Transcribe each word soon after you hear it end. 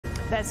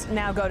Let's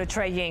now go to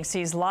Trey Yingst.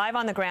 He's live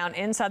on the ground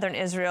in southern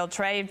Israel.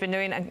 Trey, you've been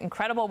doing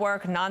incredible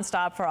work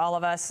nonstop for all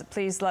of us.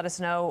 Please let us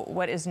know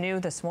what is new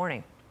this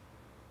morning.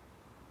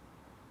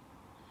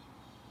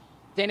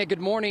 Dana,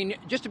 good morning.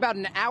 Just about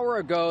an hour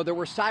ago, there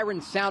were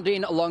sirens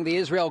sounding along the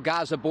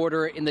Israel-Gaza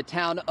border in the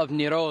town of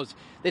Nir Oz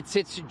that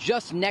sits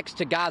just next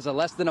to Gaza,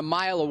 less than a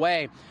mile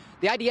away.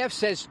 The IDF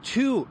says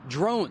 2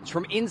 drones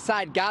from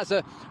inside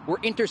Gaza were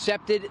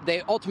intercepted.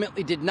 They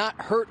ultimately did not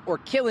hurt or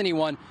kill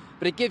anyone,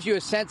 but it gives you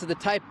a sense of the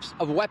types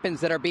of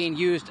weapons that are being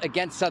used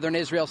against southern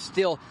Israel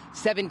still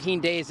 17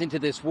 days into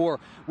this war.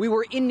 We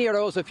were in Nir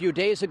Oz a few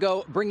days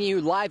ago, bringing you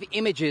live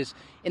images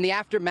in the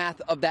aftermath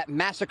of that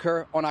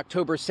massacre on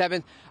October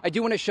 7th. I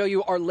do want to show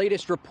you our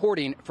latest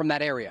reporting from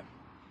that area.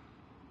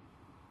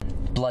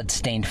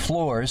 Blood-stained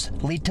floors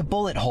lead to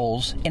bullet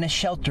holes in a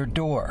sheltered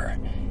door.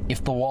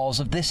 If the walls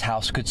of this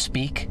house could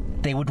speak,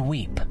 they would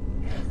weep.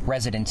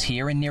 Residents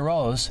here in Nir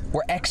Oz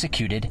were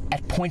executed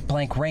at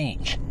point-blank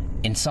range.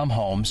 In some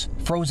homes,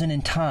 frozen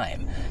in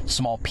time,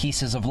 small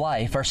pieces of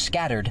life are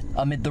scattered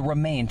amid the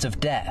remains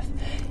of death.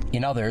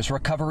 In others,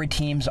 recovery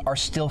teams are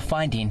still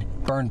finding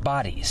burned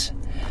bodies.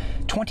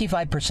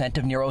 25%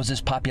 of Nir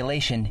Oz's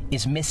population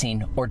is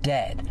missing or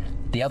dead.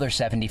 The other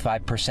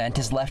 75%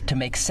 is left to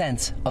make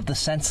sense of the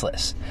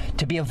senseless,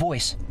 to be a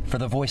voice for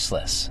the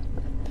voiceless.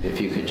 If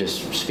you could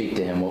just speak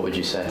to him, what would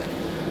you say?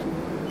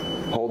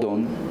 Hold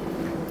on.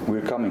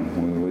 We're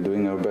coming. We're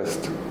doing our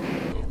best.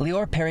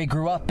 Lior Peri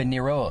grew up in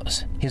Nir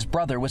Oz. His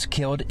brother was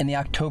killed in the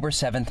October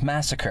 7th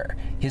massacre.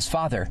 His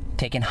father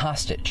taken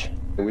hostage.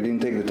 We didn't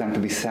take the time to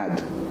be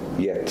sad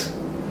yet.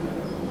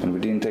 And we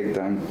didn't take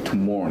time to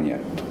mourn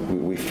yet.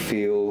 We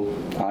feel,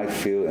 I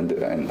feel,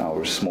 and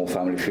our small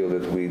family feel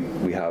that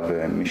we have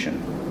a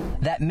mission.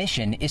 That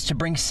mission is to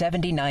bring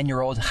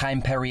 79-year-old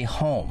Lior Peri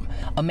home,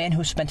 a man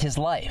who spent his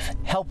life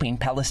helping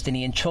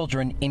Palestinian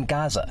children in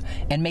Gaza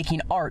and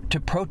making art to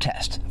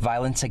protest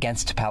violence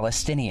against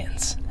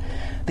Palestinians.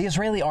 The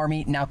Israeli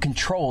army now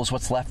controls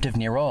what's left of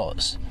Nir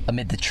Oz.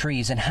 Amid the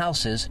trees and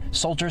houses,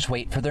 soldiers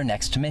wait for their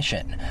next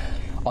mission.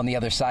 On the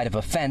other side of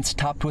a fence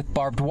topped with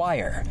barbed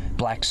wire,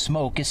 black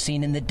smoke is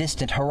seen in the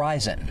distant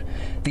horizon.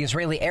 The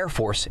Israeli Air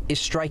Force is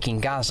striking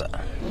Gaza.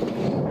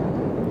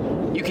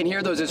 You can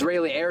hear those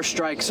Israeli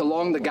airstrikes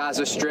along the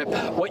Gaza Strip.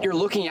 What you're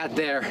looking at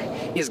there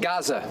is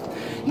Gaza.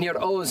 Nir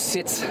Oz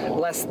sits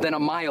less than a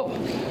mile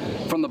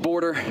from the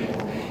border.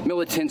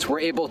 Militants were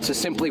able to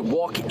simply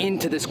walk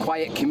into this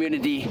quiet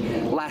community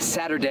last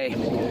Saturday,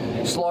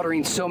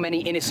 slaughtering so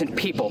many innocent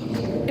people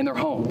in their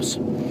homes.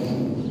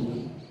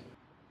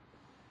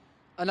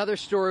 Another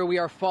story we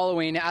are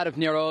following out of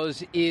Nir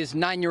Oz is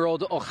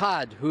 9-year-old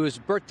Ohad, whose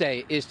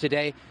birthday is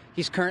today.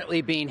 He's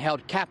currently being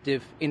held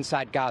captive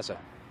inside Gaza.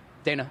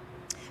 Dana?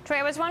 Trey,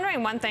 I was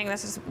wondering one thing.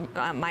 This is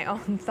my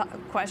own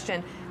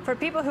question. For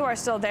people who are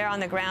still there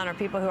on the ground or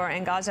people who are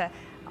in Gaza,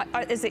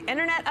 is the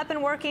internet up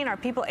and working? Are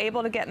people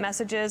able to get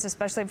messages,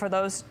 especially for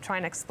those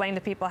trying to explain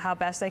to people how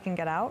best they can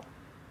get out?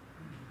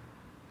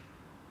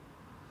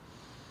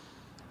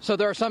 So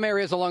there are some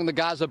areas along the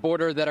Gaza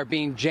border that are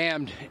being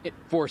jammed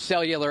for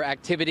cellular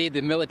activity.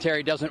 The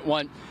military doesn't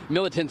want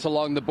militants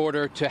along the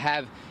border to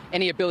have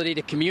any ability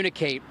to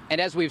communicate. And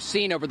as we've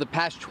seen over the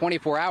past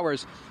 24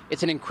 hours,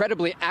 it's an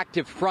incredibly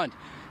active front.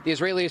 The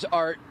Israelis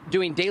are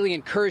doing daily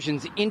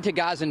incursions into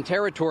Gazan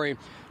territory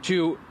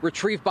to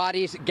retrieve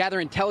bodies, gather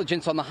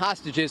intelligence on the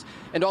hostages,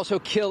 and also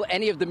kill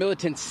any of the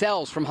militant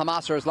cells from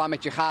Hamas or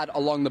Islamic Jihad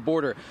along the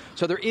border.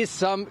 So there is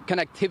some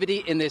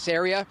connectivity in this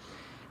area.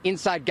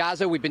 Inside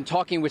Gaza, we've been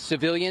talking with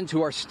civilians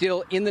who are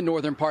still in the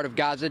northern part of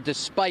Gaza,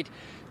 despite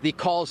the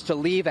calls to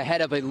leave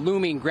ahead of a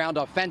looming ground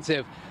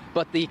offensive.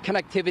 But the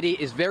connectivity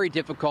is very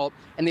difficult,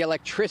 and the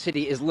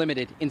electricity is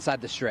limited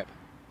inside the Strip.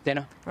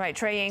 Dana? Right.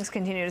 Trey Yingst,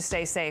 continue to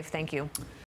stay safe. Thank you.